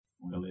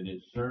Well, it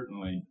is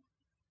certainly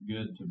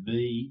good to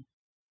be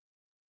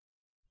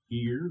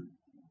here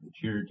at the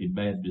Charity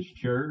Baptist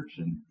Church,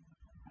 and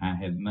I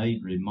have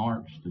made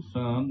remarks to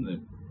some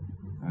that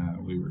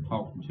we were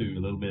talking to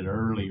a little bit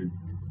earlier.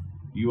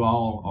 You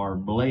all are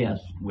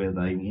blessed with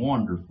a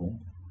wonderful,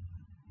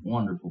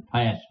 wonderful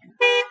pastor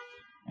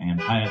and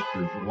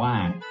pastor's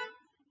wife.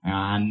 Now,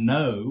 I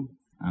know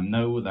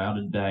without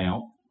a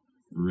doubt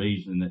the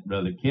reason that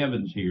Brother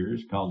Kevin's here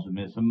is because of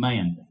Miss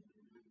Amanda.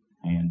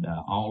 And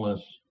all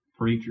us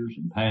preachers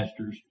and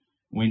pastors,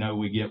 we know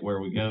we get where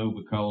we go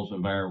because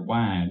of our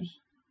wives.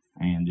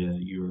 And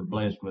you are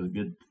blessed with a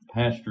good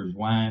pastor's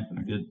wife and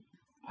a good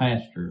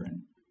pastor.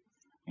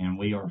 And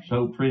we are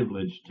so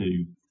privileged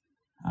to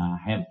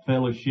have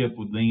fellowship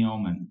with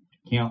them and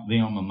count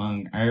them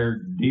among our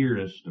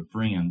dearest of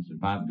friends.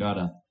 If I've got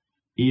a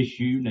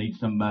issue, need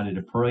somebody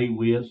to pray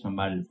with,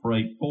 somebody to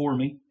pray for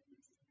me,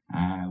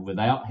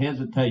 without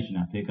hesitation,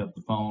 I pick up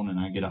the phone and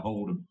I get a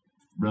hold of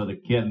Brother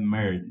Kevin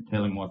Merritt and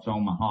tell him what's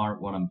on my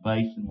heart, what I'm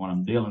facing, what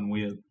I'm dealing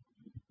with.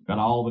 Got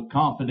all the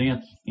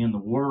confidence in the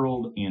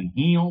world in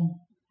him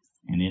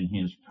and in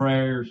his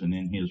prayers and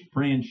in his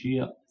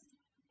friendship.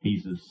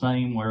 He's the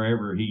same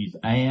wherever he's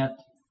at,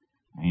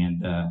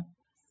 and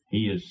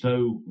he is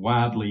so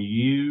widely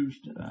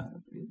used.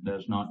 It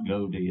does not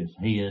go to his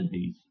head.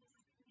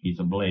 He's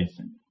a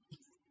blessing.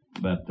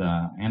 But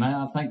and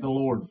I thank the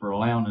Lord for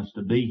allowing us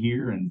to be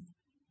here and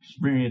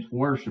experience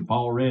worship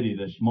already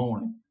this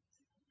morning.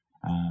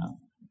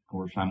 Of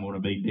course, I'm going to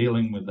be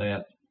dealing with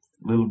that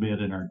a little bit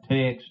in our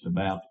text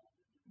about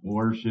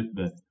worship,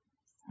 but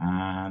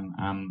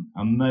I'm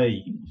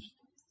amazed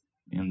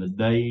in the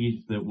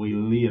days that we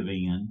live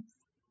in.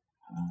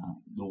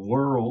 The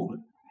world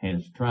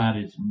has tried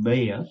its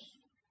best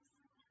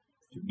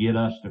to get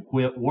us to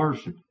quit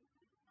worship,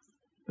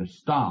 to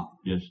stop,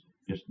 just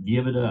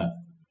give it up.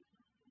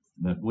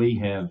 But we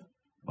have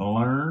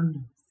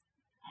learned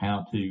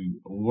how to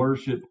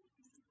worship,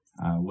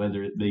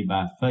 whether it be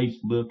by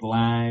Facebook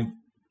Live,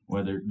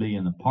 whether it be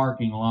in the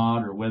parking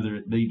lot, or whether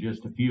it be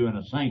just a few in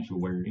a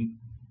sanctuary.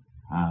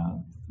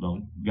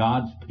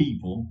 God's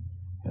people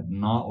have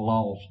not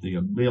lost the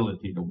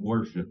ability to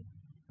worship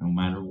no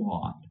matter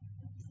what.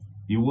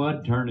 If you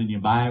would, turn in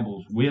your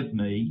Bibles with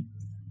me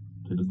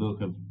to the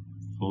book of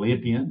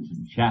Philippians,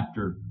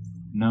 chapter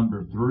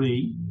number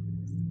 3.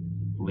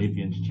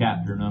 Philippians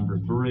chapter number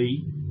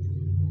 3.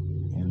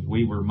 As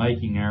we were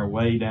making our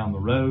way down the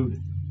road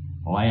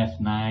last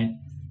night,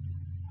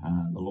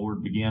 the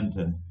Lord began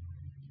to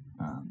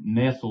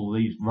nestle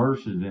these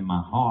verses in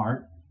my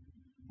heart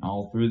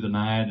all through the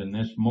night, and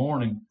this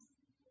morning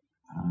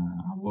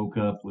I woke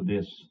up with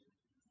this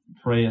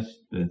press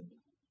that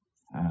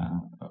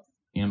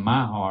in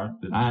my heart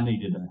that I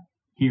needed to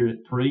hear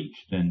it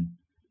preached, and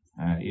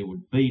it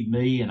would feed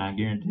me, and I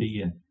guarantee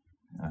you,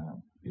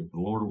 if the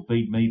Lord will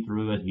feed me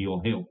through it,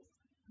 He'll help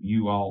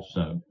you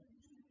also.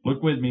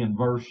 Look with me in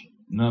verse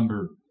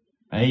number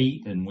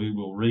 8, and we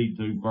will read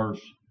through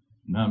verse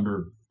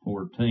number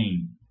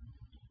 14.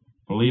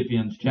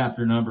 Philippians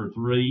chapter number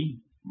 3,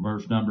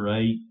 verse number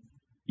 8.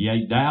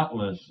 Yea,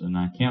 doubtless, and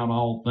I count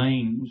all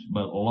things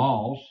but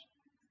loss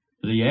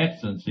to the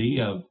excellency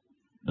of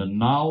the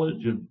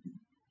knowledge of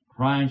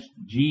Christ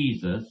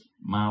Jesus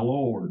my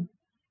Lord,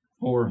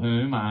 for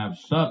whom I have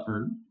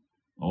suffered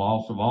the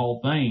loss of all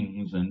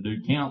things, and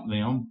do count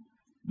them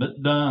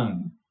but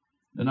dung,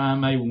 that I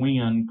may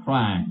win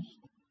Christ,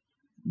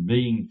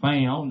 being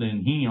found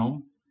in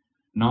Him,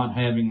 not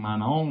having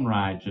mine own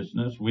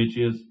righteousness, which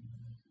is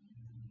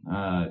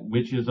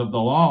of the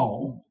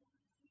law,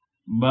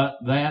 but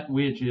that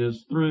which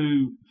is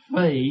through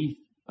faith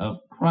of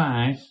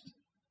Christ,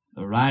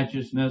 the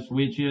righteousness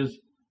which is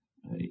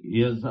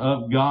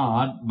of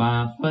God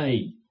by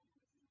faith,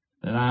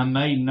 that I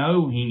may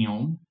know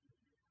Him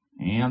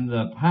and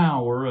the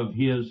power of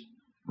His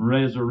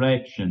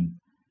resurrection,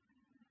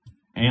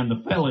 and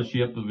the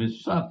fellowship of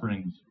His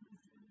sufferings,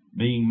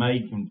 being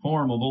made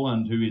conformable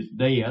unto His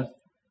death,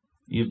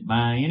 if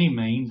by any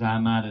means I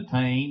might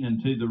attain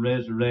unto the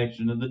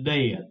resurrection of the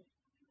dead.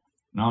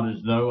 Not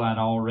as though I'd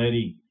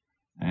already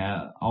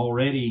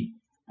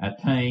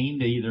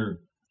attained, either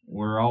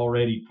were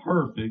already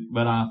perfect,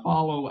 but I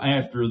follow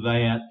after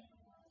that.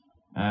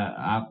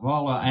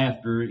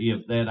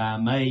 If that I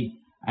may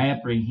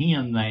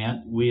apprehend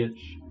that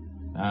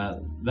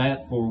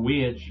for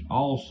which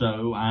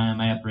also I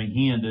am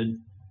apprehended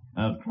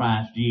of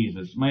Christ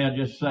Jesus. May I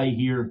just say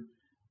here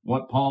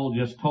what Paul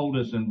just told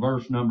us in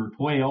verse number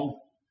 12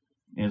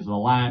 is the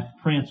life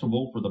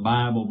principle for the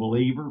Bible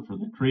believer, for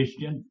the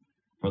Christian,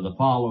 for the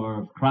follower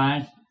of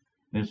Christ.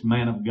 This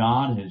man of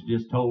God has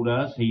just told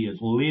us he is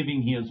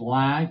living his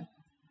life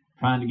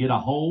trying to get a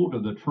hold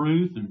of the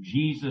truth of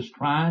Jesus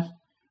Christ.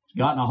 He's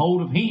gotten a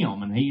hold of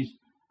Him, and he's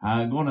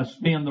going to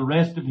spend the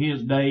rest of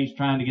his days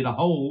trying to get a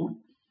hold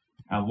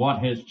of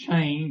what has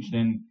changed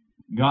and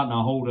gotten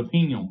a hold of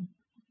Him.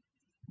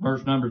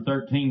 Verse number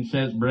 13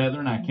 says,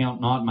 Brethren, I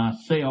count not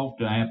myself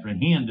to have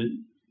apprehended.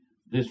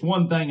 This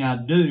one thing I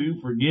do,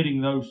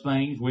 forgetting those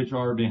things which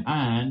are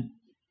behind,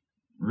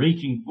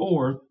 reaching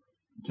forth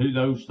to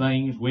those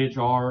things which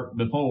are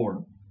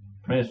before.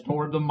 Press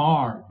toward the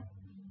mark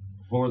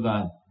for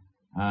the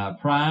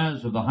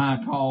prize of the high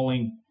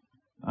calling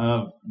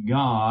of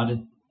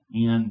God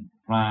in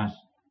Christ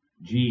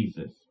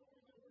Jesus.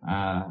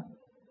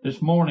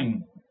 This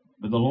morning,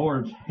 with the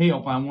Lord's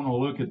help, I want to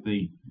look at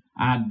the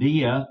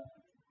idea,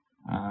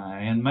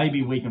 and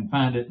maybe we can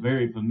find it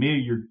very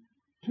familiar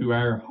to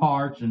our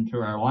hearts and to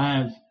our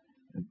lives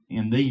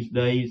in these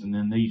days and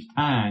in these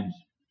times.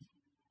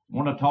 I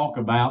want to talk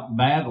about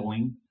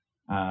battling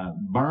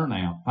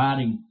burnout,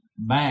 fighting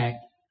back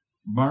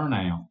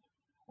burnout.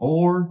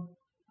 Or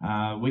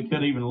we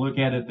could even look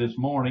at it this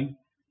morning,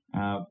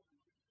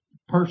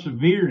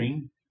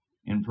 persevering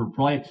in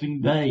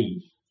perplexing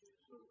days.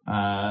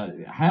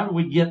 How do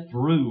we get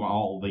through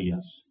all this?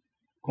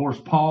 Of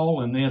course,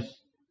 Paul in this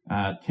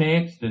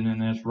text and in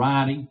this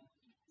writing,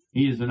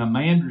 he is in a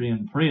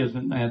Mandarin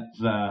prison.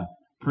 That's a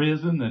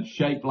prison that's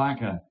shaped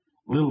like a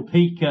little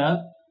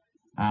teacup.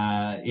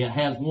 It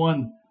has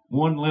one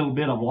little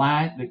bit of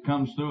light that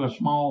comes through a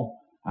small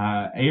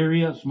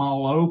area,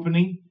 small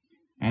opening,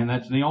 and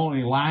that's the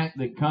only light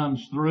that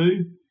comes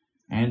through.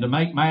 And to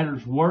make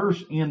matters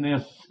worse, in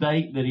this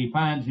state that he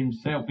finds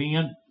himself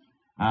in,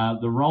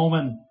 the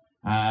Roman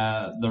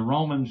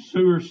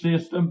sewer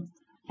system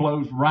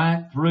flows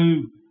right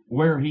through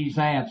where he's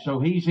at. So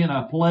he's in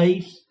a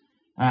place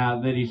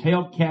that he's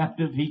held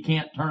captive. He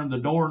can't turn the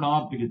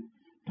doorknob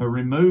to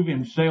remove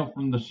himself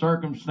from the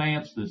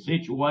circumstance, the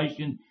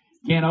situation.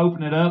 Can't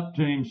open it up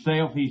to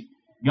himself. He's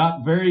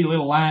got very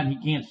little light.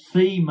 He can't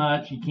see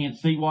much. He can't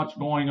see what's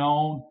going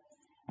on.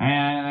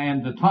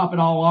 And to top it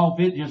all off,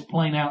 it just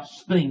plain out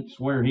stinks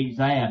where he's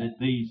at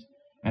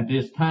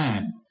this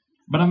time.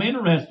 But I'm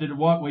interested in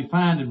what we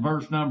find in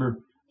verse number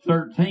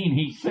 13.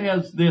 He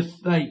says this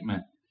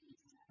statement,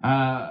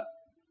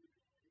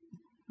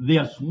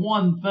 this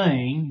one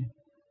thing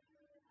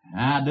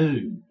I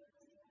do.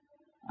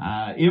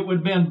 It would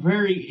have been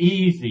very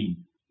easy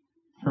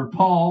for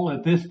Paul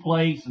at this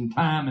place and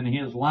time in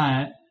his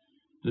life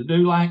to do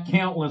like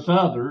countless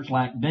others,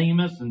 like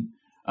Demas and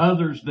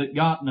others that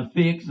got in a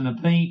fix and a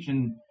pinch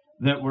and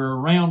that were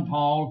around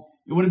Paul.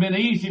 It would have been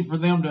easy for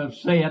them to have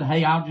said,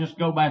 hey, I'll just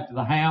go back to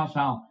the house.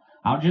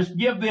 I'll just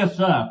give this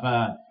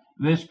up.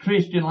 This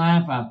Christian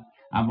life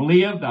I've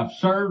lived, I've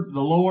served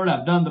the Lord,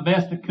 I've done the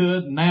best I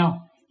could, and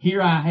now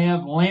here I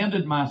have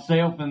landed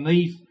myself in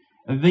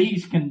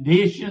these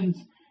conditions,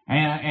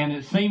 and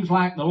it seems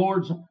like the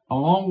Lord's a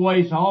long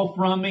ways off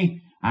from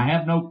me. I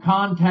have no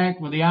contact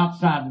with the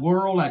outside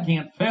world. I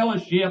can't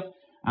fellowship.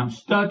 I'm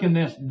stuck in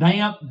this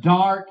damp,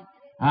 dark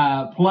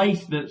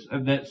place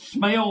that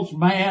smells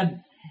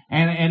bad,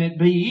 and it'd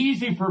be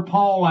easy for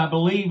Paul, I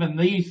believe, in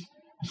these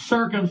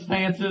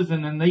circumstances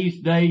and in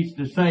these days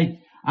to say,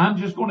 I'm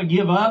just going to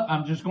give up.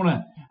 I'm just going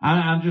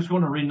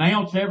to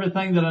renounce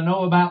everything that I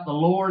know about the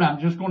Lord. I'm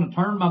just going to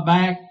turn my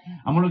back.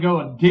 I'm going to go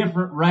a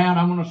different route.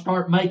 I'm going to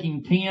start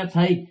making tents.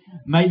 Hey,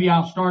 maybe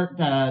I'll start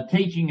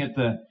teaching at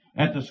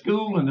the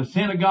school and the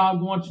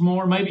synagogue once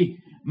more.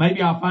 Maybe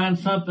I'll find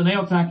something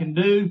else I can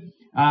do.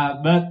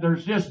 But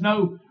there's just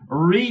no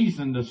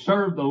reason to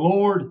serve the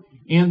Lord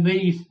in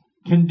these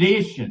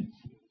conditions.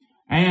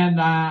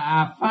 And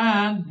I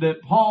find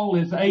that Paul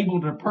is able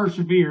to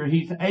persevere.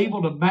 He's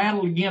able to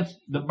battle against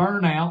the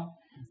burnout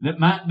that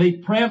might be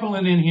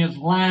prevalent in his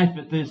life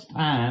at this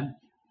time.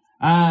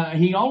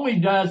 He only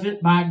does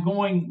it by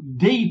going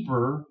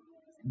deeper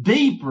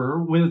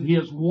with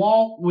his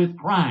walk with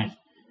Christ,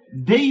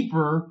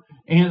 deeper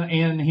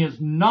in his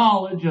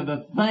knowledge of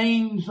the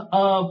things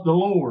of the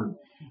Lord.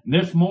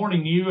 This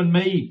morning, you and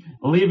me,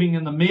 living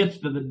in the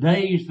midst of the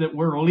days that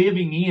we're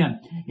living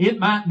in, it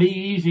might be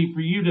easy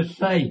for you to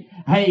say,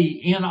 hey,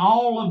 in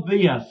all of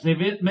this,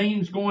 if it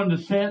means going to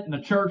sit in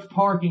the church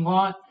parking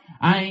lot,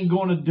 I ain't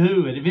going to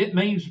do it. If it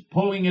means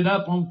pulling it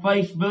up on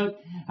Facebook,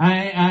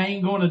 I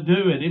ain't going to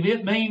do it. If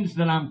it means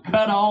that I'm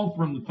cut off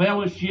from the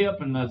fellowship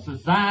and the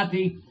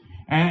society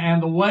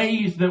and the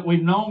ways that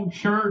we've known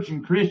church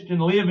and Christian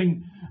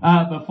living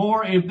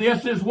before, if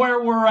this is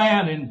where we're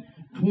at in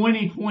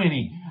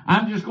 2020,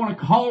 I'm just going to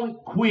call it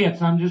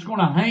quits. I'm just going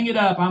to hang it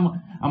up.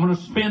 I'm going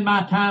to spend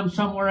my time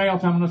somewhere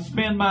else. I'm going to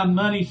spend my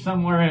money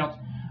somewhere else.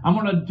 I'm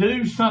going to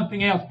do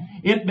something else.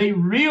 It'd be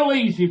real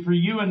easy for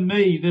you and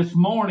me this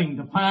morning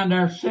to find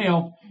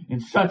ourselves in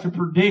such a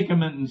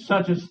predicament and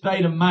such a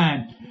state of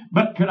mind.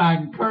 But could I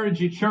encourage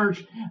you,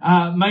 church,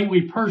 may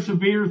we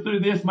persevere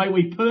through this. May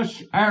we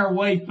push our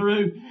way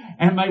through,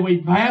 and may we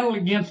battle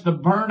against the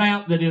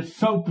burnout that is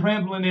so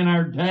prevalent in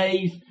our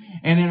days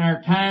and in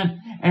our time.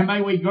 And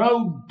may we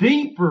grow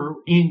deeper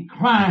in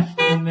Christ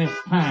in this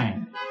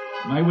time.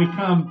 May we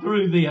come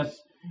through this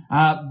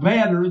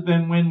better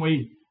than when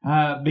we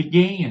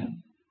began.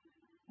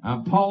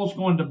 Paul's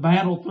going to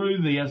battle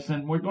through this,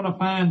 and we're going to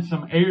find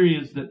some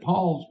areas that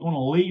Paul's going to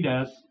lead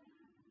us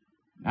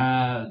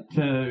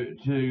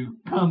to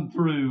come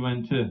through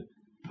and to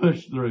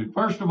push through.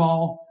 First of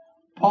all,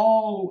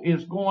 Paul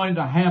is going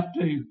to have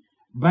to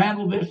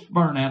battle this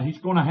burnout. He's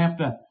going to have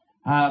to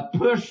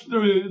push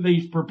through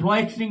these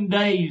perplexing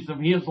days of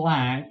his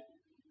life,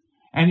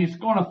 And he's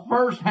going to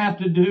first have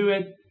to do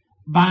it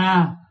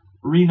by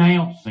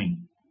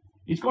renouncing.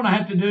 He's going to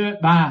have to do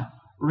it by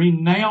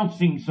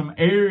renouncing some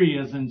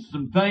areas and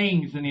some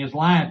things in his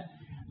life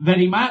that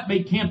he might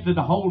be tempted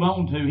to hold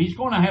on to. He's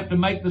going to have to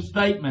make the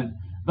statement,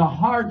 the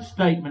hard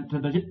statement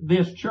to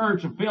this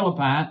church of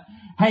Philippi,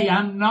 hey,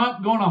 I'm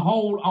not going to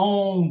hold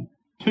on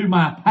to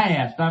my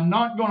past. I'm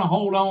not going to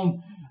hold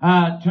on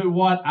to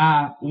what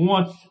I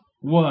once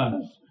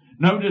was.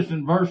 Notice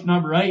in verse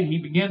number 8, he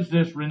begins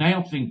this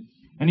renouncing,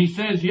 and he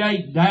says,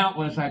 yea,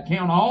 doubtless I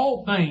count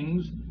all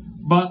things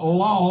but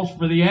loss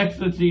for the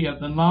excellency of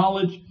the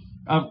knowledge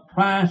of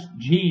Christ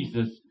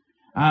Jesus,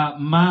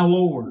 my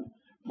Lord,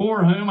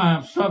 for whom I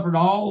have suffered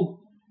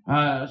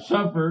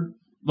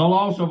the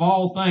loss of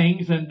all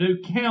things, and do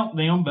count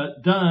them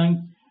but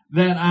dung,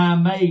 that I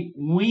may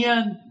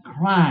win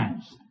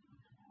Christ.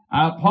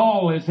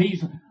 Paul, as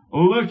he's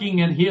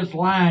looking at his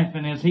life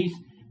and as he's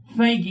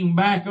thinking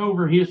back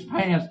over his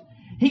past,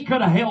 he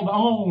could have held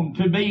on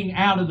to being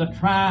out of the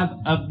tribe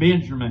of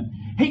Benjamin.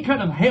 He could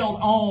have held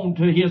on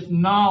to his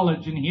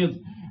knowledge and his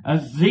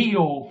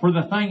zeal for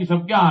the things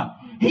of God.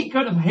 He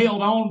could have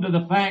held on to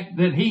the fact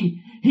that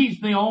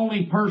he's the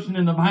only person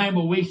in the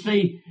Bible we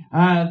see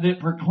that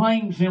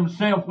proclaims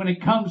himself when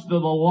it comes to the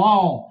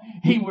law.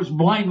 He was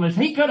blameless.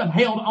 He could have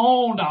held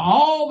on to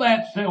all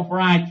that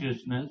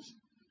self-righteousness,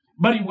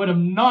 but he would have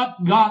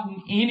not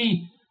gotten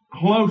any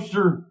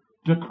closer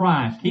to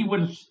Christ. He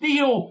would have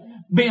still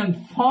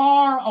been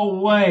far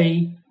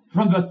away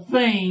from the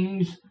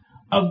things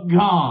of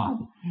God.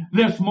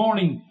 This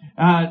morning,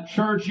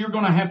 church, you're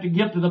going to have to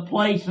get to the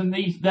place in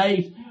these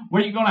days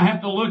where you're going to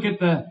have to look at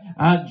the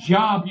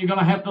job. You're going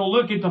to have to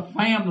look at the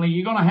family.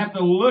 You're going to have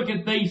to look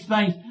at these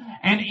things.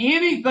 And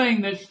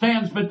anything that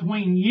stands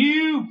between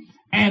you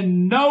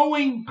and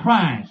knowing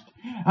Christ.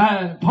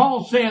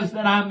 Paul says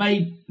that I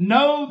may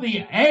know the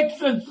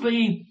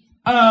excellency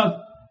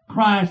of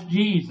Christ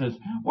Jesus.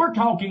 We're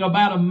talking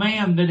about a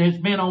man that has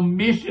been on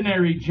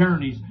missionary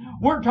journeys.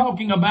 We're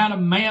talking about a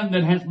man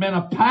that has been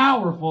a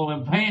powerful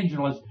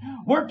evangelist.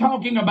 We're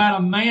talking about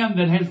a man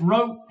that has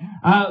wrote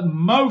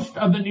most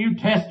of the New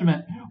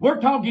Testament. We're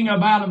talking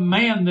about a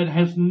man that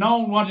has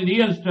known what it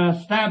is to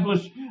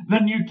establish the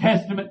New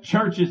Testament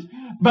churches.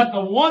 But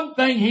the one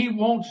thing he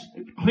wants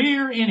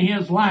clear in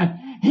his life,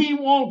 he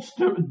wants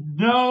to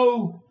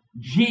know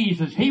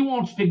Jesus. He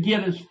wants to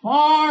get as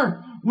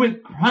far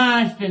with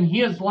Christ in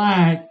his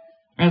life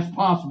as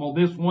possible.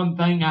 This one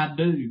thing I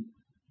do,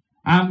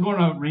 I'm going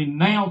to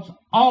renounce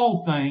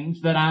all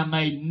things that I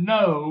may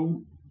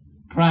know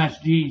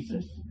Christ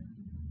Jesus.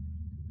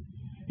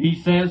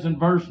 He says in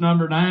verse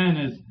number 9,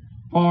 as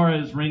far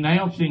as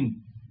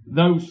renouncing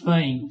those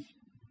things,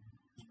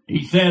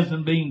 he says,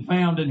 and being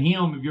found in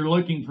him, if you're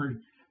looking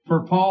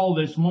for Paul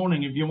this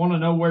morning, if you want to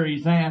know where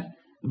he's at,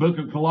 the book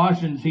of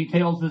Colossians, he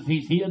tells us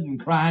he's hid in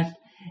Christ.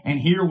 And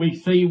here we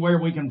see where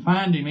we can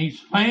find him. He's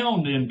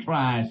found in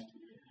Christ,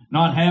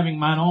 not having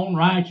mine own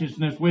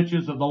righteousness, which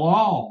is of the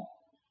law.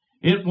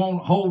 It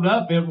won't hold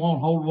up. It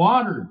won't hold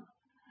water,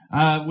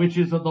 which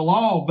is of the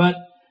law. But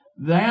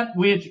that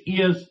which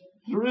is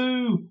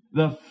through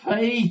the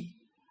faith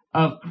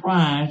of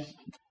Christ,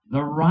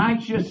 the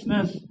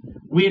righteousness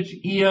which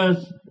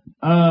is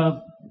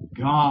of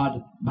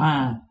God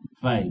by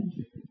faith.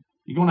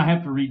 You're going to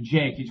have to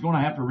reject. He's going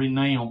to have to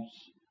renounce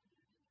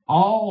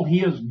all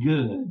his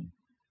good,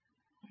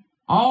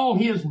 all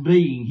his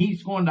being.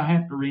 He's going to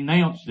have to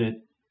renounce it.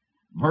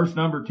 Verse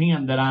number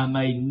 10, that I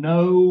may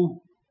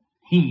know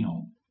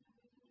him.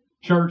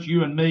 Church,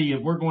 you and me,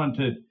 if we're going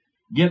to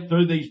get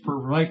through these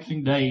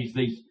perplexing days,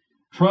 these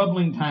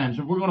troubling times,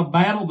 if we're going to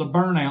battle the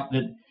burnout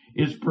that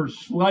is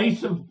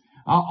persuasive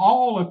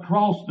all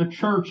across the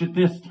church at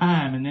this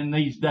time and in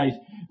these days,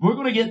 if we're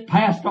going to get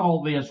past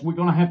all this, we're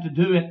going to have to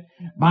do it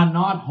by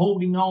not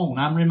holding on.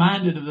 I'm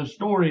reminded of the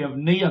story of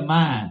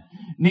Nehemiah.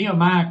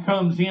 Nehemiah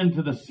comes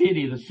into the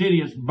city. The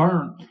city is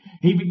burnt.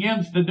 He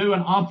begins to do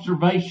an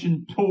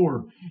observation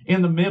tour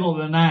in the middle of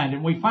the night.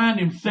 And we find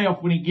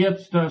himself when he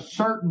gets to a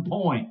certain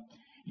point,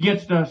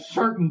 gets to a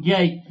certain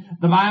gate.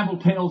 The Bible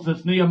tells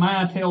us,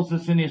 Nehemiah tells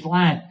us in his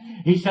life,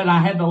 he said, I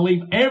had to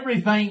leave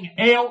everything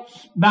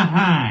else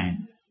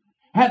behind.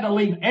 Had to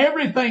leave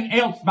everything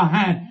else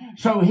behind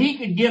so he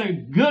could get a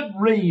good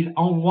read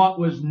on what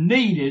was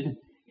needed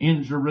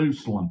in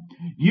Jerusalem.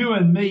 You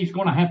and me is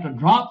going to have to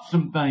drop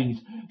some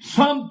things.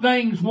 Some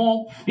things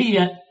won't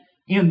fit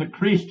in the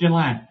Christian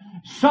life.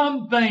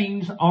 Some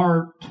things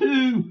are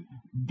too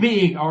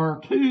big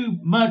or too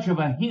much of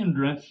a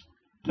hindrance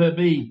to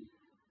be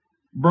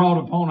brought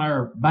upon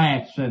our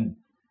backs and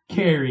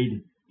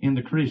carried in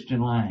the Christian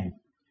life.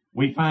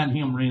 We find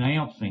him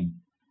renouncing.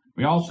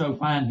 We also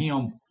find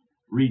him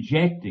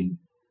rejecting.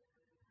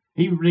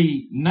 He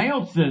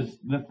renounces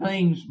the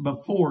things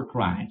before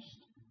Christ.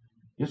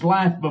 His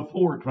life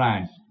before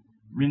Christ.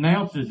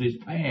 Renounces his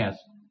past.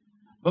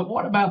 But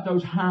what about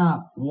those high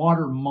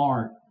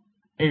watermark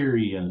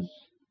areas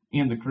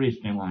in the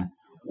Christian life?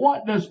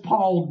 What does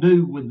Paul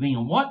do with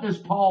them? What does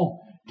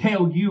Paul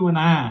tell you and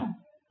I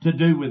to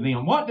do with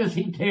them? What does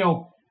he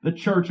tell the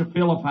church of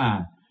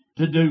Philippi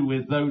to do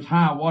with those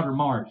high water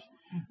marks.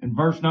 In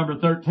verse number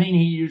 13,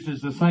 he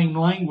uses the same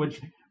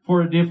language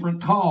for a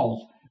different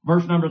cause.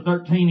 Verse number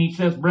 13, he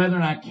says,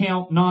 "Brethren, I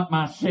count not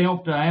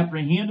myself to have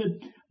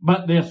apprehended,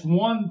 but this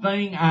one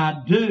thing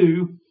I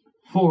do,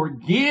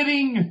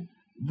 forgetting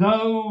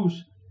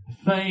those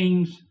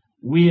things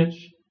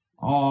which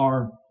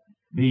are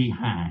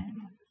behind."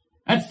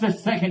 That's the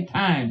second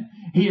time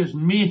he has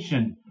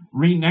mentioned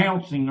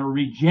renouncing or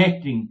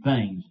rejecting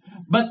things.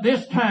 But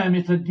this time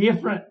it's a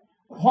different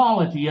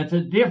quality. It's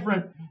a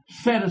different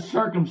set of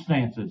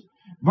circumstances.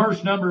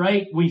 Verse number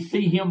 8, we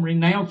see him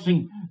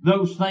renouncing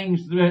those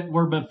things that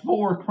were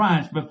before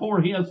Christ,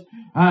 before his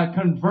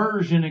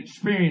conversion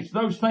experience,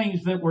 those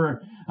things that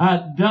were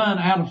done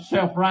out of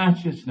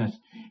self-righteousness.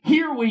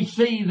 Here we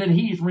see that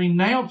he's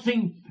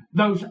renouncing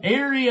those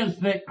areas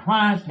that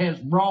Christ has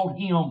brought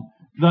him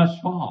thus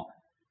far.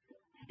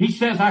 He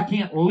says, I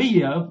can't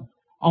live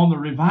on the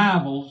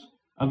revivals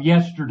of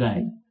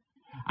yesterday.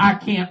 I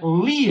can't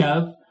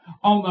live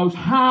on those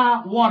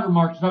high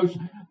watermarks, those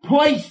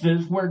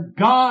places where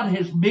God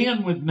has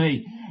been with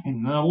me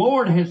and the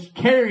Lord has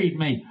carried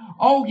me.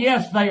 Oh,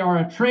 yes, they are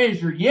a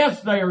treasure.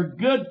 Yes, they are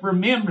good for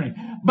memory,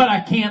 but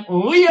I can't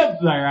live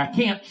there. I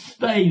can't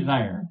stay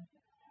there.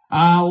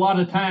 A lot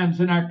of times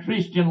in our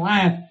Christian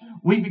life,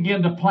 we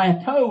begin to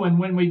plateau, and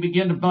when we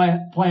begin to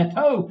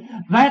plateau,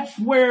 that's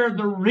where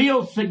the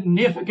real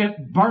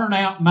significant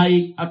burnout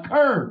may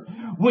occur.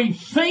 We've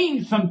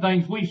seen some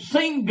things. We've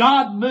seen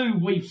God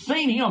move. We've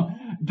seen Him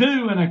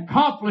do and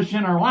accomplish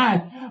in our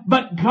life.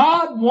 But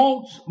God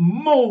wants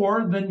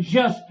more than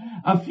just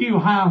a few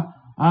high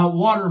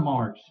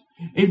watermarks.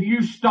 If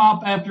you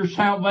stop after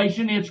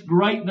salvation, it's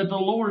great that the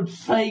Lord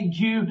saved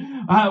you.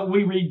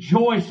 We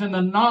rejoice in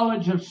the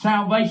knowledge of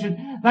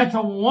salvation. That's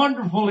a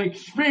wonderful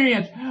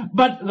experience.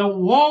 But the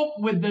walk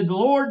with the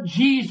Lord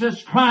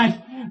Jesus Christ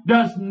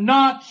does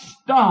not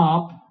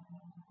stop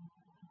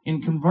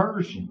in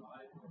conversion.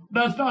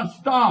 Does not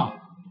stop.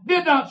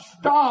 Did not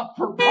stop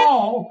for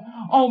Paul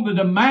on the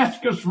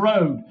Damascus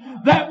road.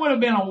 That would have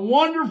been a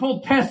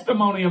wonderful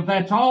testimony if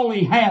that's all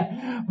he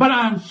had. But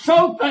I'm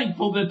so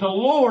thankful that the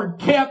Lord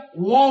kept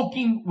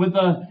walking with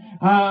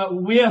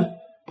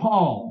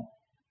Paul.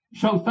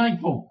 So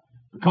thankful,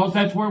 because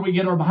that's where we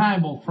get our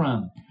Bible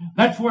from.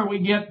 That's where we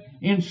get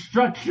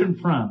instruction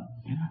from.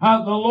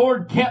 The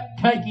Lord kept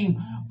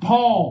taking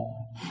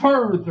Paul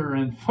further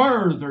and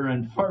further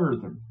and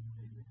further.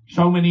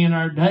 So many in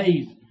our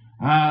days,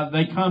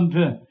 they come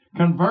to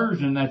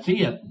conversion, that's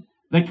it.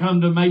 They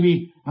come to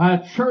maybe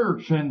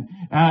church and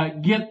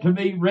get to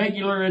be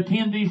regular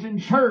attendees in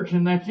church,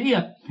 and that's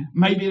it.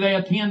 Maybe they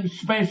attend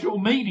special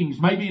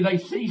meetings. Maybe they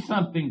see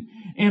something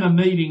in a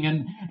meeting,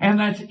 and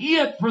that's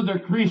it for their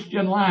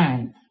Christian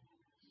life.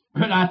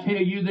 Could I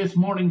tell you this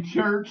morning,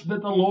 church,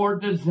 that the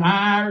Lord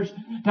desires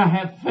to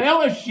have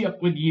fellowship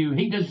with you.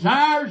 He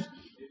desires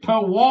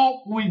to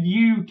walk with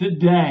you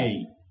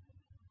today.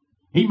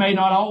 He may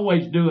not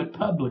always do it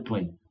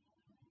publicly.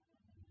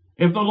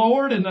 If the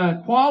Lord and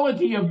the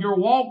quality of your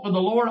walk with the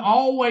Lord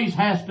always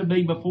has to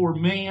be before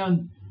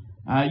men,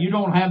 you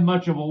don't have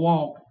much of a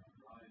walk.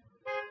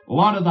 A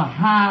lot of the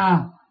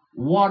high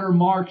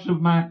watermarks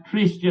of my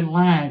Christian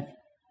life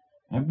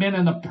have been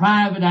in the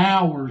private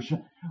hours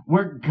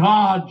where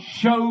God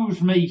shows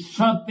me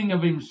something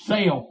of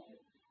Himself,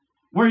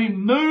 where He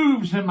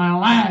moves in my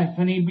life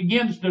and He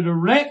begins to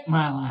direct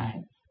my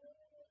life.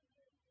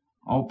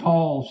 Oh,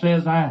 Paul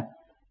says,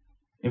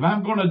 if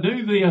I'm going to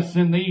do this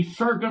in these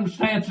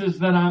circumstances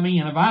that I'm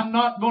in, if I'm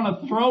not going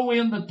to throw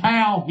in the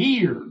towel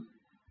here,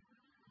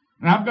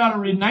 and I've got to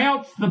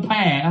renounce the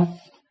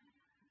past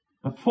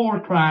before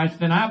Christ,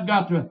 then I've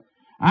got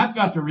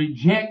to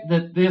reject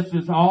that this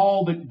is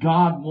all that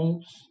God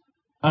wants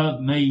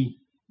of me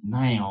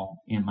now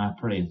in my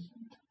present.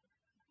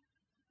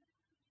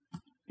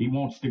 He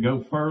wants to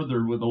go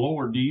further with the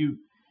Lord. Do you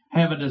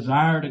have a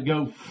desire to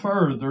go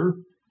further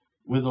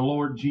with the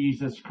Lord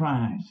Jesus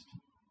Christ?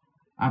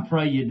 I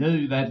pray you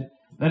do. That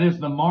is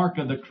the mark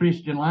of the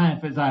Christian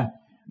life, as I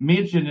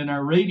mentioned in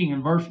our reading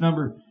in verse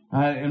number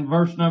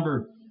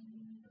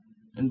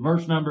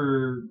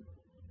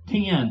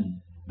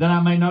 10, that I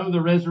may know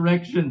the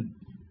resurrection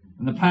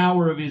and the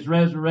power of His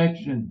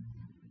resurrection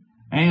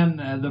and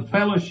the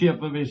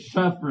fellowship of His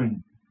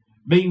suffering,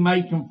 being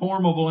made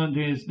conformable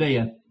unto His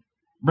death.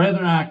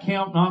 Brethren, I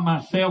count not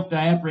myself to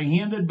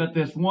apprehended, but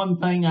this one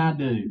thing I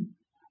do.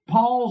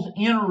 Paul's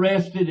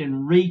interested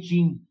in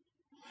reaching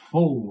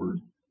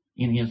forward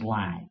in his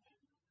life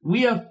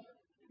with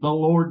the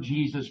Lord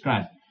Jesus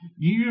Christ.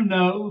 You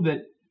know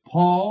that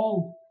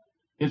Paul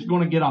is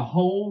going to get a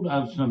hold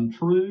of some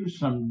truths,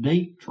 some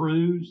deep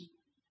truths,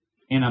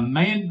 in a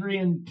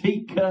Mandarin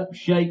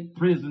teacup-shaped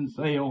prison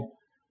cell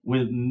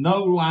with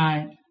no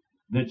light,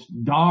 that's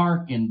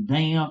dark and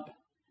damp,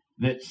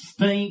 that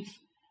stinks.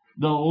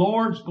 The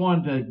Lord's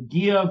going to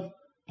give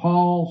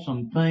Paul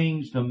some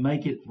things to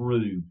make it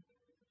through,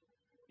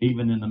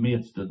 even in the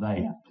midst of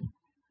that.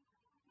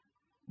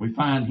 We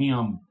find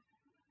him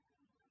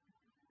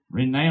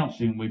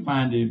renouncing. We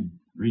find him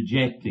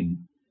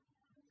rejecting.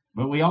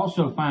 But we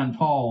also find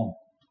Paul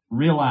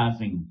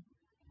realizing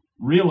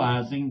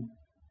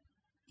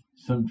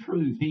some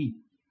truth. He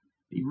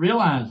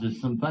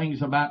realizes some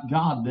things about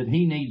God that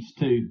he needs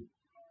to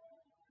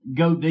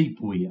go deep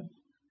with.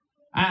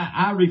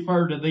 I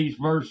refer to these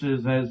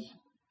verses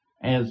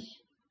as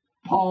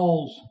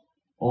Paul's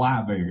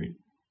library,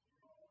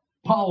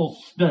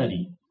 Paul's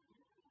study.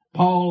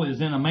 Paul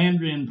is in a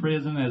Mandarin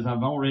prison, as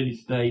I've already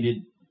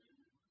stated.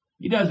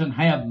 He doesn't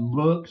have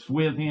books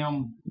with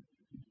him.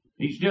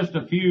 He's just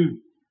a few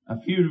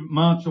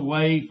months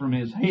away from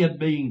his head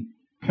being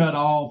cut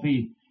off.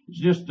 It's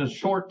just a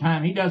short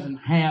time. He doesn't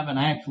have an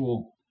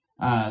actual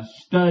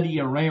study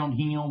around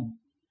him,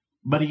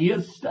 but he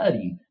is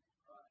studying.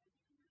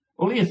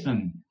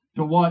 Listen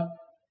to what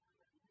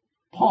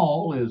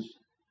Paul is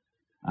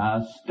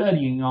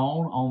studying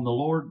on the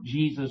Lord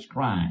Jesus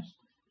Christ.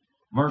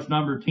 Verse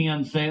number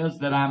 10 says,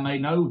 that I may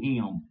know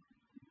him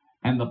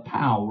and the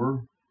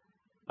power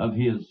of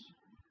his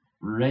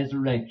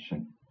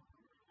resurrection.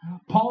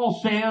 Paul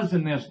says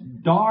in this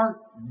dark,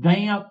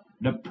 damp,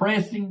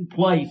 depressing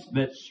place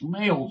that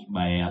smells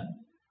bad,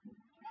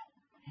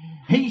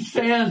 he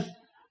says,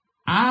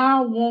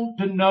 I want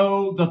to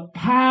know the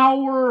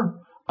power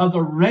of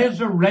the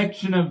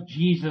resurrection of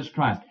Jesus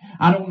Christ.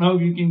 I don't know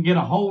if you can get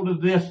a hold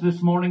of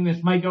this morning.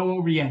 This may go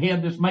over your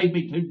head. This may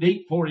be too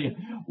deep for you.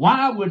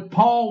 Why would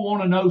Paul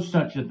want to know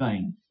such a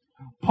thing?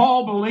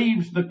 Paul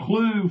believes the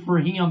clue for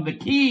him, the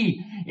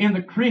key in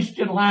the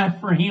Christian life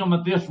for him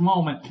at this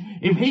moment,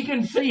 if he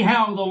can see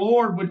how the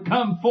Lord would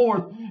come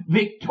forth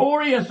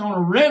victorious on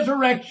a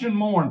resurrection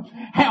morn,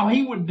 how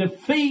he would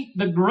defeat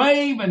the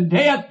grave and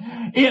death,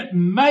 it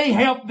may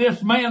help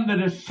this man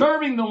that is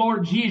serving the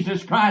Lord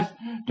Jesus Christ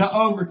to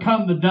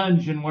overcome the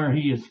dungeon where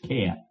he is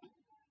kept.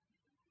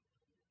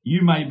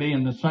 You may be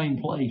in the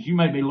same place. You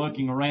may be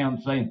looking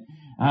around saying,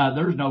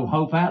 there's no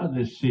hope out of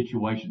this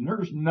situation.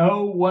 There's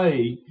no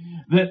way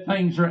that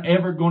things are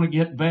ever going to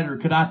get better.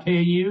 Could I tell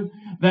you,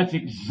 that's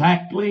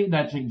exactly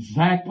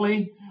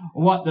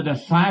what the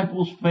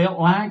disciples felt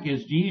like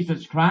as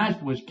Jesus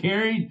Christ was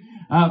carried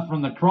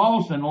from the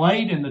cross and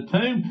laid in the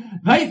tomb.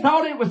 They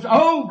thought it was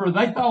over.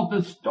 They thought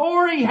the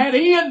story had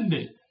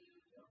ended.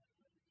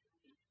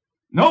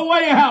 No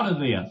way out of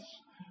this.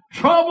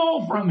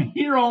 Trouble from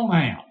here on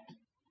out.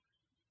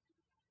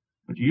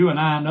 But you and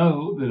I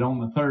know that on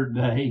the third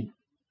day,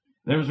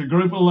 there was a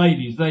group of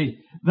ladies. They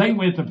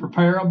went to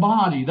prepare a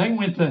body. They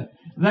went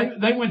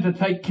to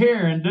take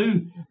care and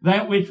do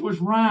that which was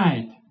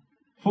right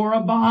for a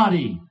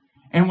body.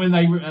 And when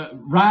they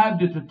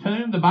arrived at the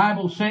tomb, the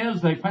Bible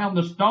says they found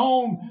the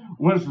stone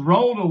was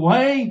rolled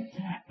away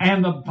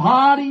and the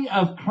body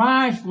of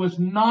Christ was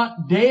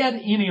not dead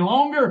any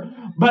longer,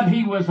 but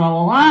he was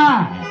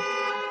alive.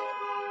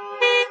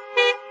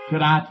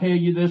 Could I tell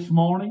you this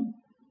morning?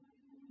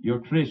 Your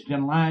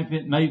Christian life,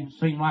 it may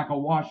seem like a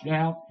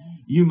washout.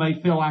 You may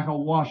feel like a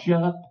wash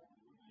up.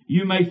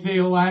 You may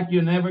feel like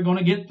you're never going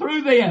to get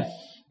through this.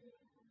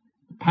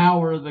 The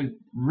power of the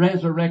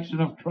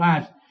resurrection of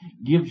Christ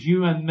gives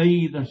you and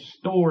me the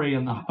story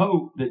and the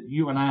hope that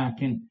you and I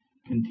can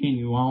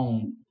continue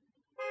on.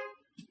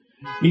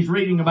 He's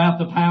reading about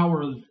the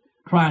power of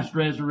Christ's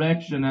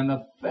resurrection and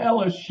the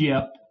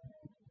fellowship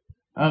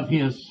of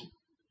his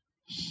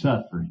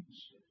sufferings.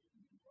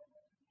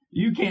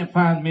 You can't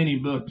find many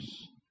books,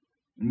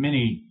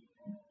 many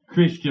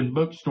Christian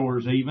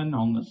bookstores even,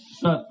 on the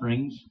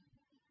sufferings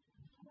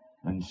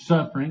and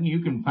suffering.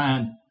 You can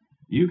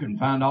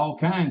find all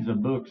kinds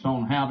of books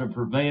on how to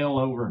prevail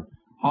over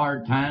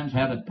hard times,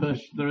 how to push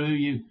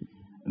through.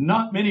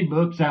 Not many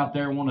books out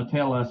there want to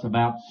tell us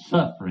about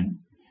suffering.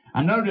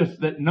 I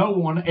noticed that no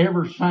one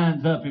ever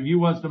signs up. If you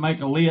was to make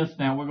a list,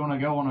 now we're going to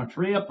go on a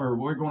trip or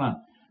we're going to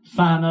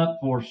sign up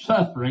for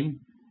suffering,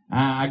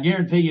 I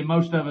guarantee you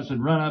most of us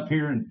would run up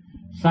here and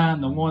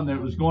sign the one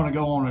that was going to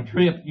go on a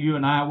trip. You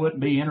and I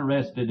wouldn't be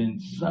interested in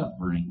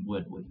suffering,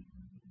 would we?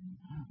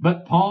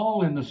 But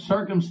Paul, in the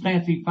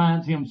circumstance he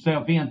finds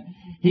himself in,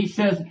 he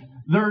says,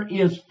 there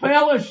is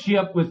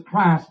fellowship with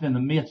Christ in the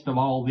midst of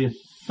all this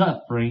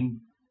suffering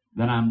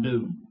that I'm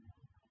doing.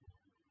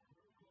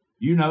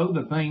 You know,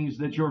 the things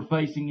that you're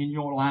facing in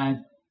your life,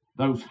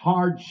 those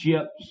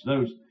hardships,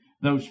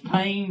 those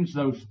pains,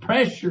 those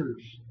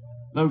pressures,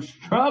 those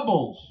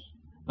troubles,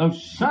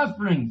 those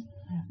sufferings,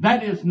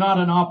 that is not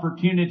an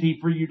opportunity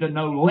for you to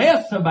know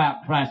less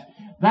about Christ.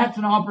 That's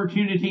an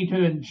opportunity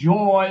to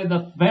enjoy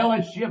the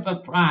fellowship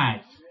of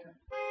Christ,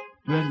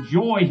 to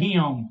enjoy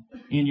him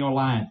in your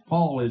life.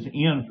 Paul is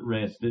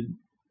interested in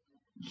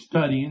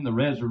studying the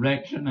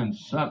resurrection and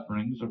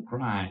sufferings of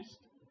Christ,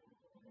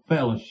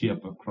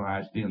 fellowship of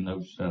Christ in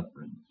those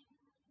sufferings.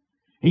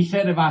 He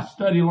said, if I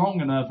study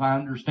long enough, I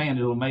understand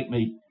it'll make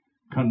me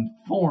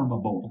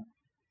conformable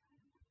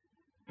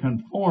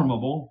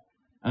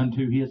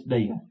unto his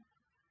death.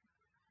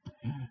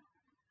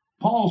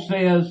 Paul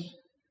says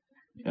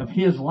of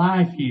his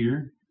life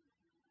here,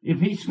 if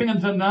he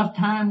spends enough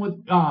time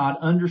with God,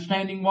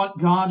 understanding what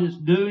God is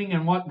doing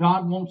and what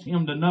God wants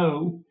him to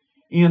know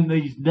in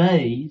these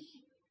days,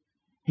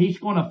 he's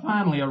going to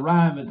finally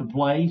arrive at the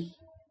place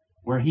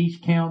where he's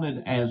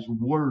counted as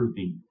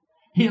worthy.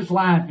 His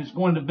life is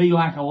going to be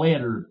like a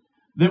letter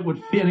that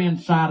would fit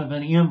inside of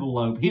an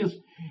envelope.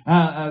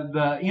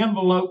 The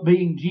envelope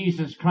being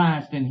Jesus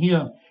Christ and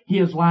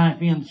his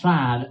life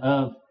inside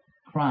of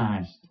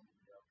Christ.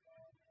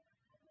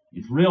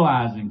 He's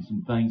realizing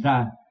some things.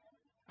 I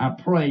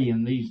pray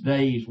in these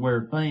days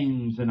where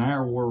things in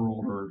our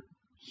world are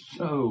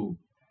so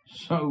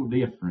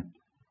different.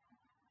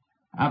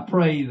 I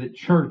pray that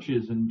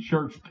churches and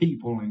church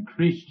people and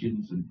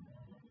Christians and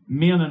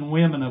men and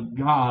women of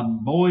God,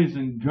 and boys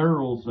and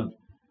girls of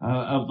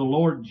the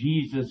Lord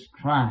Jesus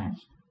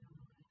Christ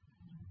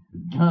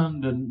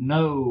come to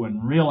know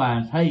and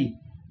realize, hey,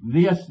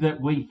 this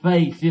that we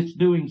face, it's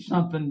doing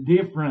something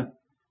different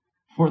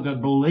for the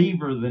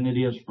believer than it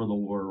is for the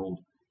world.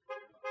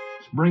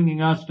 It's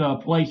bringing us to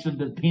a place of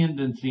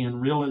dependency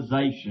and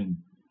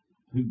realization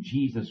who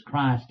Jesus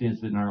Christ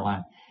is in our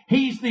life.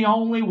 He's the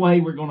only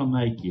way we're going to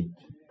make it.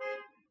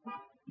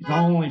 He's the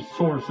only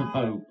source of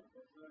hope.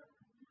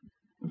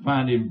 We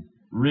find him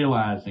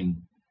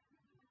realizing.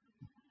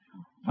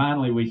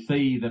 Finally, we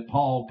see that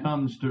Paul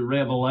comes to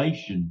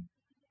revelation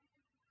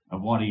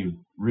of what he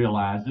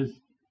realizes.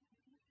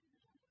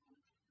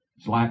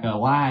 It's like a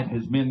light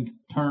has been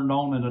turned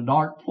on in a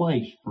dark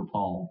place for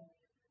Paul.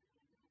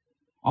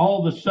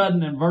 All of a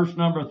sudden, in verse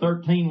number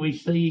 13, we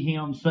see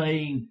him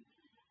saying,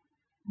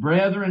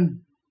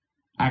 "Brethren,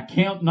 I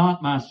count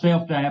not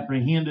myself to have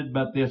apprehended,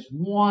 but this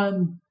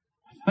one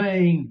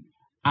thing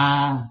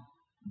I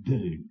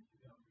do."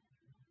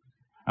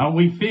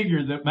 We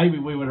figured that maybe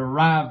we would have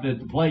arrived at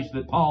the place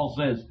that Paul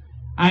says,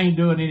 I ain't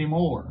doing any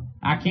more.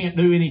 I can't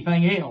do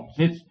anything else.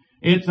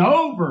 It's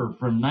over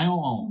from now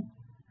on.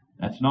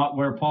 That's not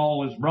where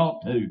Paul is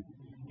brought to.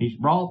 He's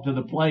brought to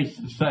the place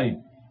to say,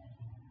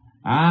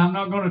 I'm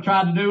not going to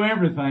try to do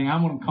everything.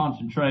 I'm going to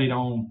concentrate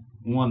on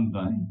one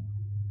thing.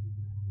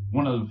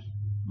 One of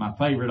my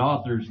favorite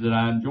authors that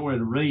I enjoy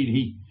to read,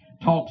 he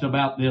talks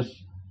about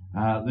this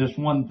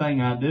one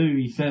thing I do.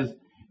 He says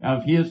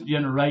of his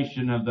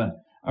generation of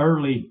the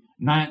early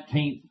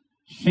 19th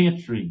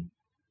century,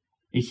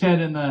 he said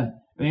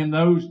in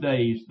those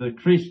days the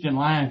Christian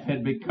life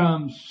had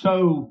become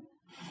so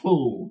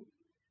full.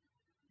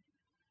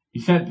 He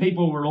said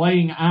people were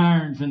laying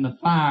irons in the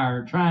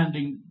fire,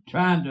 trying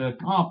to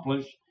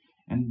accomplish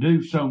and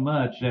do so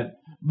much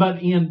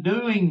but in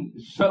doing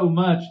so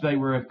much they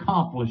were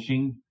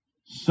accomplishing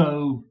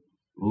so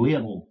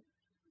little.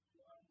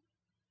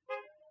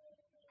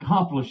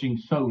 Accomplishing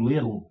so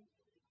little.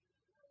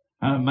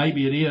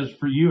 Maybe it is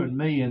for you and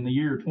me in the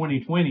year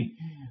 2020.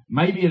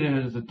 Maybe it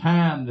is a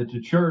time that the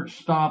church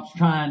stops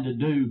trying to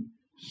do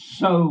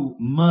so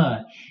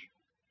much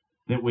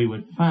that we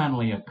would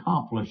finally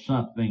accomplish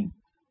something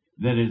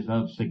that is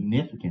of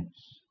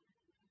significance,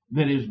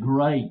 that is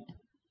great.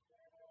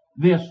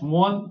 This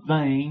one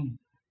thing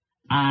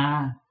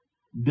I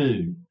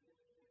do.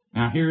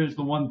 Now here is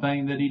the one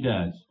thing that he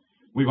does.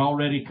 We've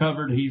already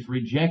covered he's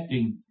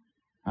rejecting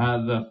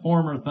the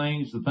former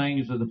things, the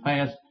things of the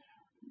past,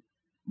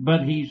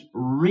 but he's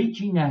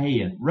reaching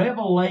ahead.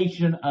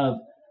 Revelation of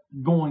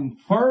going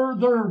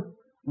further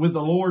with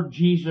the Lord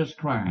Jesus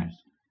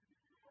Christ.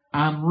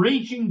 I'm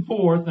reaching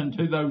forth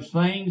unto those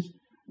things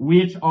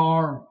which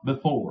are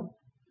before.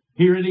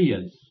 Here it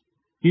is.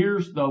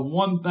 Here's the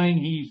one thing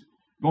he's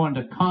going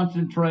to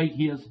concentrate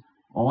his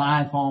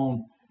life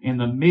on in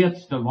the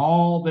midst of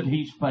all that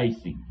he's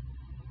facing.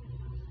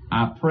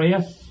 I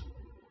press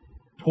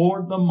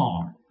toward the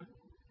mark.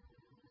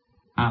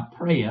 I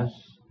press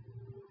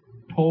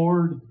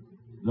toward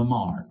the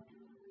mark.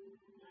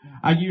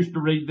 I used to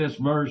read this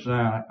verse.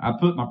 I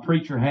put my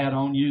preacher hat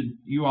on.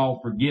 You all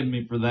forgive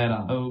me for that,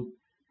 I hope.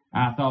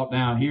 I thought,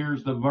 now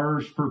here's the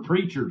verse for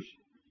preachers.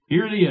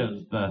 Here it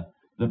is,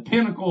 the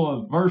pinnacle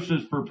of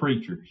verses for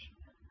preachers.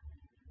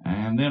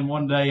 And then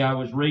one day I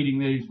was reading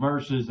these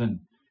verses and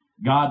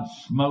God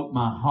smote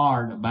my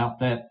heart about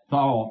that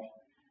thought.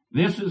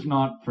 This is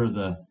not for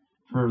the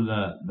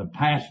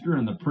pastor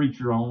and the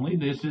preacher only.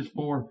 This is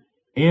for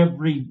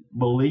every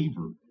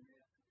believer.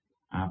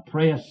 I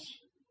press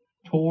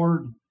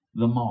toward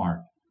the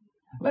mark.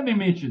 Let me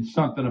mention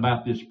something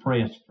about this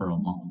press for a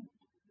moment.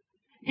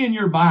 In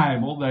your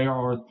Bible, there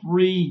are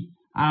 3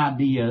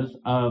 ideas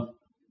of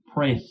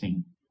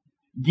pressing.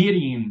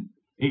 Gideon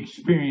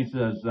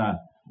experiences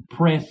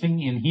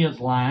pressing in his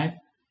life.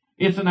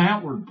 It's an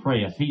outward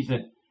press. He's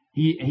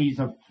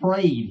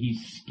afraid.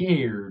 He's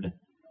scared.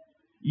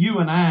 You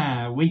and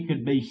I, we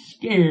could be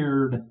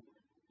scared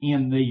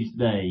in these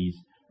days.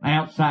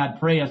 Outside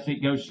press,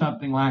 it goes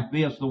something like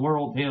this. The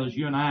world tells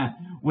you and I,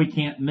 we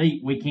can't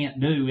meet, we can't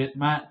do. It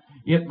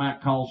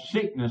might cause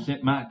sickness.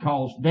 It might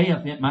cause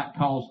death. It might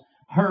cause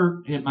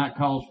hurt. It might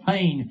cause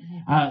pain.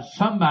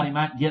 Somebody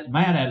might get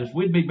mad at us.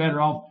 We'd be better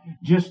off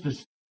just to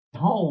stay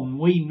home.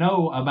 We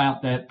know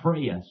about that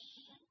press.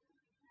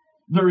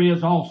 There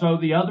is also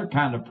the other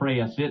kind of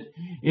press. It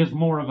is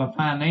more of a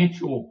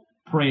financial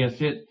press.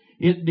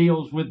 It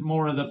deals with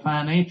more of the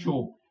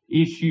financial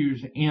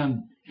issues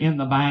in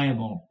the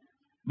Bible.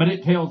 But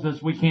it tells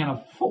us we can't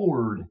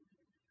afford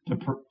to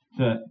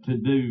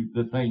do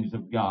the things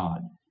of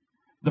God.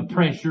 The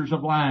pressures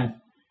of life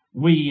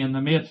we, in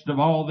the midst of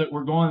all that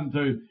we're going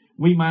through,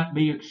 we might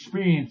be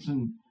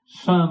experiencing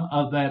some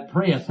of that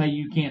press. Hey,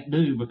 you can't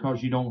do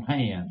because you don't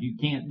have. You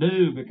can't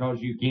do because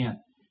you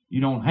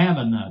don't have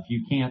enough.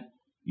 You can't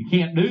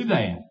do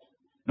that.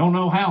 Don't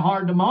know how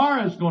hard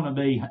tomorrow's going to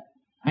be.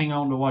 Hang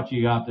on to what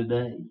you got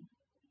today.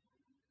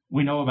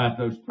 We know about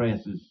those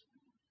presses.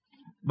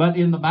 But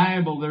in the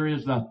Bible, there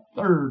is a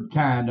third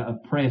kind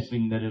of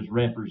pressing that is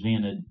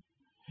represented.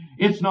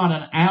 It's not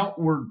an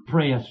outward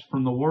press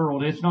from the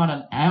world. It's not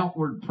an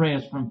outward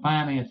press from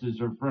finances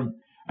or from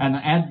an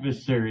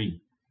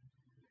adversary.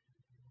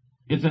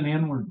 It's an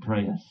inward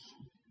press.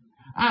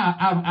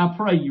 I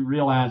pray you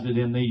realize it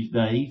in these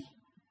days.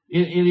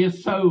 It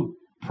is so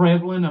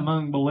prevalent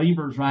among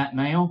believers right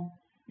now.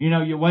 You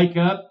know, you wake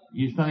up,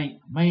 you think,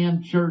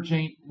 man, church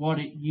ain't what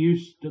it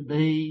used to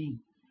be.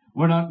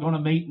 We're not going to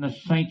meet in the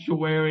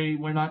sanctuary.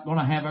 We're not going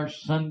to have our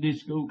Sunday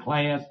school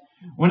class.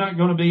 We're not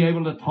going to be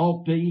able to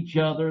talk to each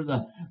other.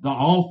 The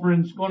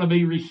offering's going to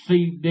be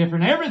received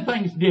different.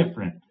 Everything's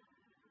different.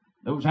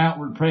 Those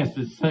outward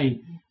presses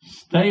say,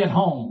 stay at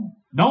home.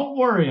 Don't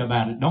worry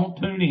about it. Don't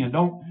tune in.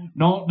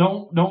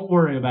 Don't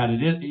worry about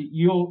it.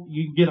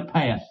 You get a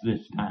pass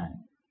this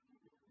time.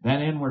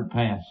 That inward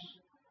pass,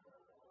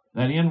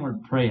 that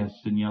inward press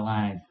in your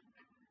life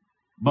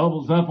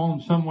bubbles up on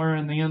somewhere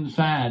in the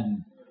inside.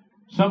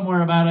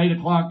 Somewhere about 8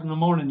 o'clock in the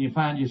morning, you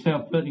find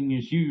yourself putting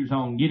your shoes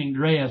on, getting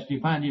dressed. You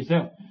find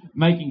yourself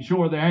making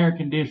sure the air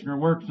conditioner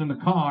works in the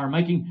car,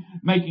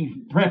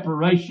 making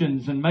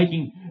preparations and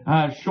making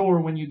sure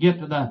when you get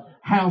to the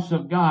house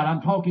of God.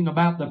 I'm talking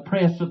about the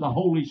press of the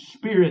Holy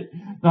Spirit.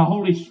 The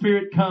Holy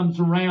Spirit comes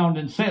around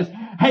and says,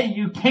 hey,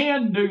 you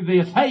can do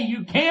this. Hey,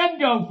 you can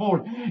go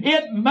for it.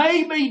 It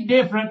may be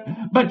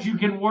different, but you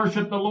can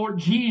worship the Lord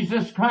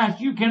Jesus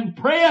Christ. You can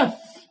press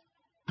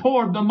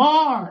toward the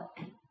mark.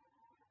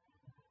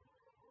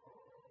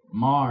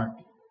 Mark.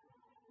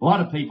 A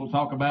lot of people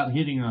talk about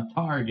hitting a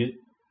target.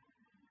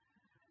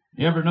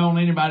 You ever known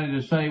anybody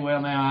to say,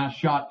 well, now I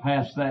shot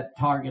past that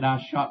target. I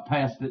shot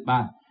past it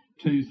by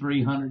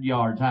 200-300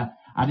 yards.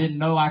 I didn't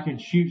know I could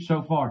shoot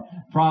so far.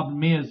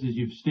 Problem is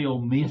you've still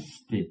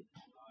missed it.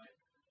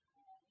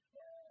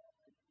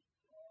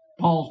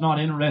 Paul's not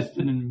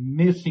interested in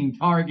missing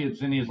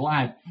targets in his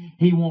life.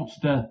 He wants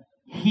to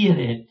hit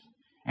it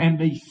and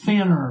be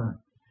center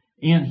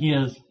in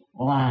his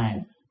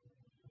life.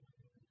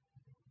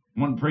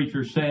 One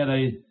preacher said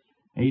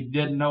he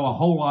didn't know a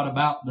whole lot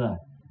about the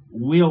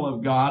will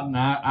of God, and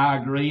I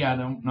agree. I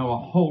don't know a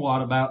whole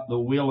lot about the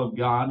will of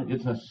God.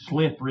 It's a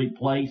slippery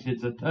place.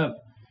 It's a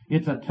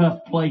tough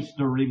place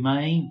to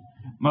remain.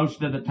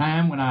 Most of the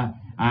time when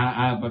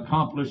I've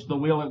accomplished the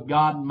will of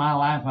God in my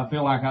life, I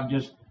feel like I've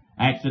just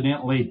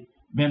accidentally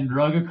been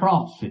drug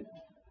across it.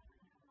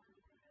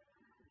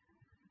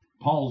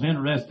 Paul's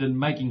interested in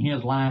making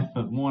his life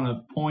of one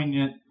of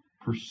poignant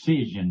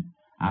precision.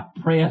 I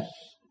press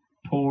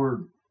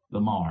toward the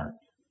mark.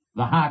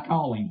 The high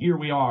calling. Here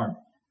we are.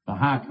 The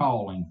high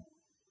calling.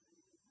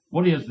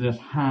 What is this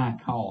high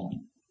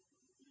calling?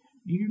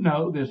 You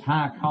know this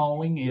high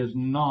calling is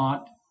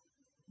not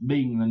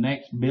being the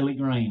next Billy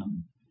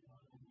Graham.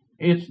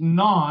 It's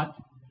not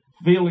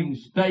filling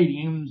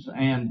stadiums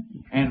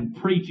and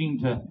preaching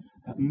to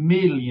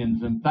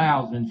millions and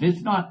thousands.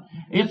 It's not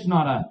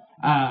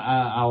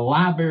a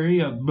library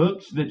of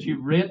books that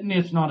you've written.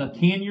 It's not a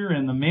tenure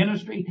in the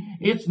ministry.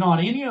 It's not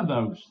any of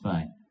those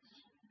things.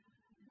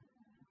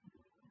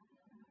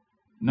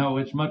 No,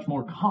 it's much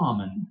more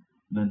common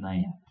than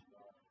that.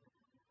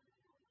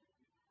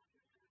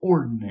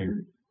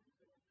 Ordinary.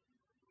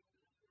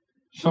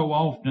 So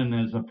often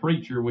as a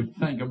preacher we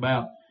think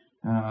about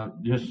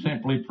just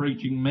simply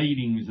preaching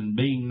meetings and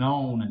being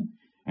known,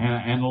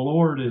 and the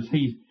Lord, as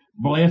He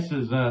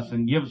blesses us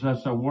and gives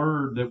us a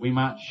word that we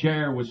might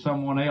share with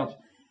someone else,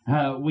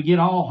 we get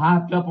all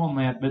hyped up on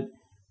that. But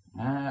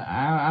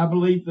I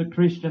believe the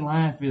Christian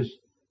life is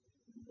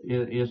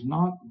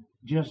not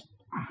just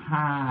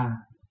high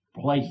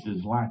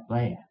places like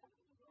that.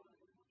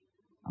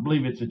 I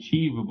believe it's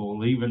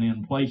achievable even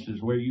in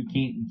places where you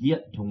can't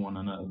get to one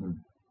another.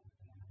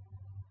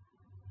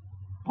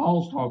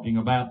 Paul's talking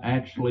about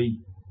actually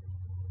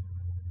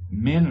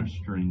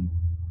ministering.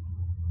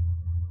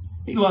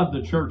 He loved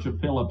the church of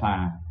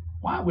Philippi.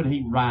 Why would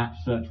he write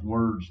such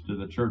words to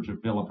the church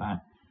of Philippi?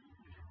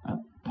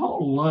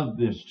 Paul loved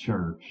this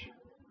church.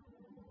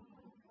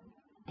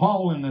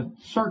 Paul, in the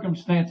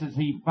circumstances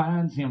he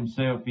finds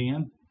himself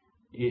in,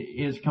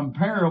 is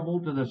comparable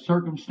to the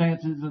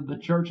circumstances of the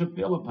church of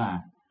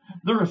Philippi.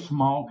 They're a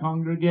small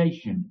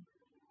congregation.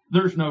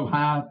 There's no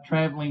high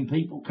traveling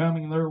people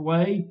coming their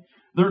way.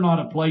 They're not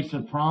a place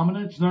of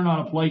prominence. They're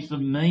not a place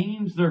of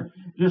means. They're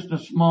just a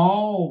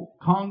small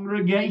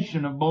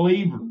congregation of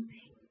believers.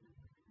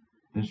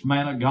 This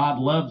man of God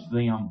loves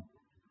them.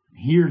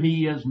 Here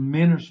he is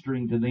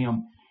ministering to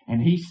them.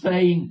 And he's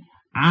saying,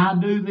 I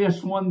do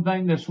this one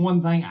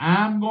thing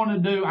I'm going to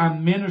do.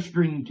 I'm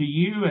ministering to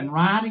you and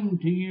writing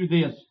to you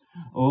this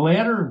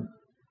letter.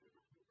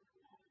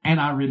 And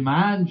I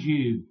remind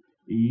you,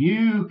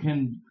 you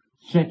can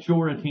set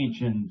your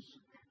attentions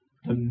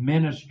to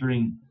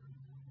ministering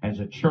as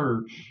a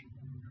church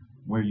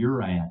where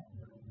you're at.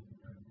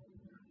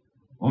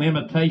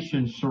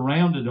 Limitations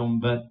surrounded them,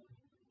 but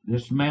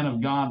this man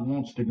of God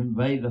wants to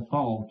convey the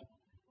thought.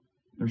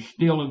 They're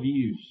still of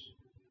use.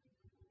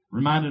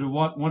 Reminded of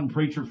what one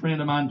preacher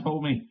friend of mine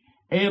told me.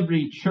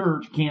 Every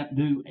church can't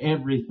do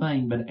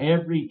everything, but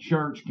every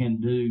church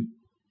can do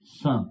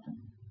something.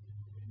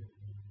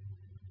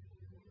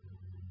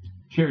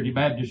 Charity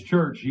Baptist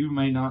Church, you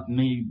may not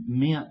be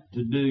meant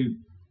to do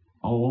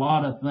a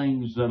lot of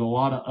things that a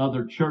lot of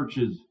other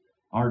churches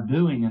are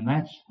doing, and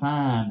that's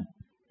fine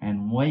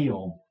and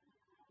well.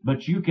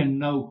 But you can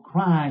know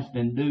Christ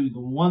and do the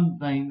one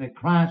thing that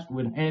Christ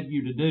would have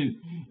you to do.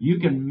 You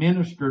can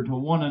minister to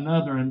one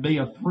another and be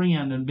a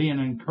friend and be an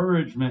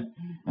encouragement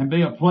and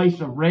be a place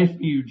of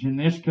refuge in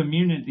this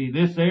community,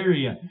 this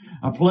area,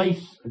 a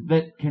place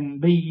that can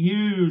be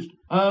used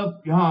of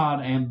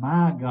God and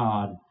by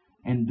God,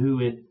 and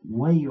do it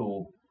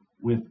well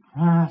with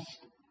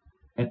Christ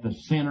at the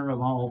center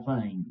of all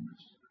things.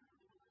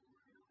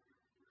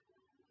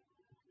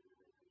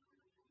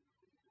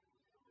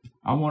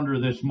 I wonder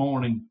this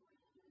morning,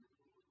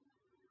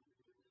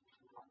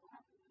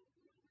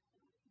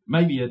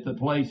 maybe at the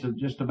place of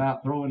just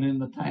about throwing in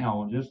the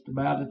towel, just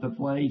about at the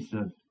place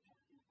of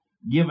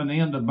giving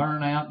in to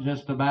burnout,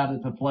 just about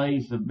at the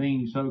place of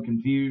being so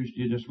confused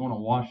you just want to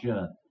wash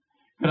up.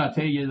 Could I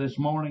tell you this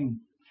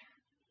morning,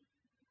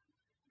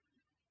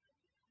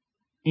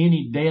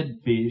 any dead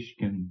fish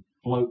can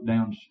float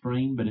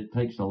downstream, but it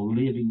takes a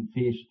living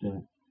fish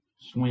to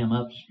swim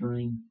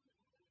upstream.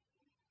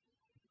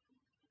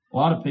 A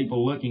lot of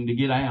people looking to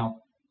get out.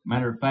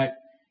 Matter of fact,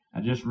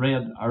 I just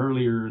read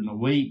earlier in the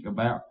week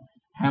about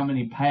how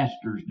many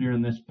pastors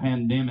during this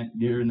pandemic,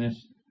 during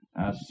this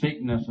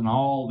sickness and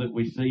all that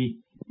we see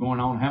going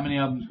on, how many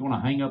of them is going to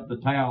hang up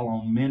the towel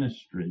on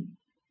ministry?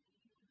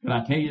 Could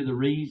I tell you the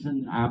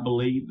reason I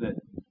believe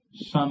that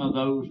some of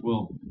those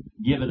will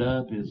give it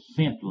up is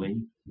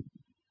simply,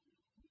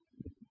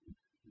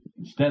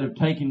 instead of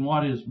taking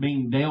what is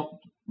being dealt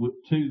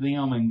to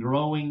them and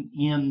growing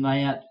in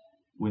that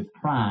with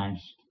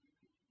Christ,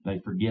 they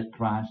forget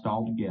Christ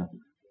altogether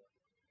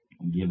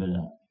and give it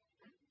up.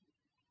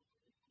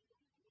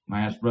 I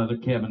ask Brother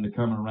Kevin to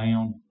come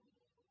around,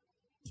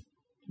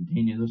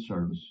 continue the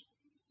service.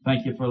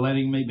 Thank you for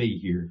letting me be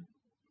here.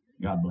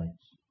 God bless.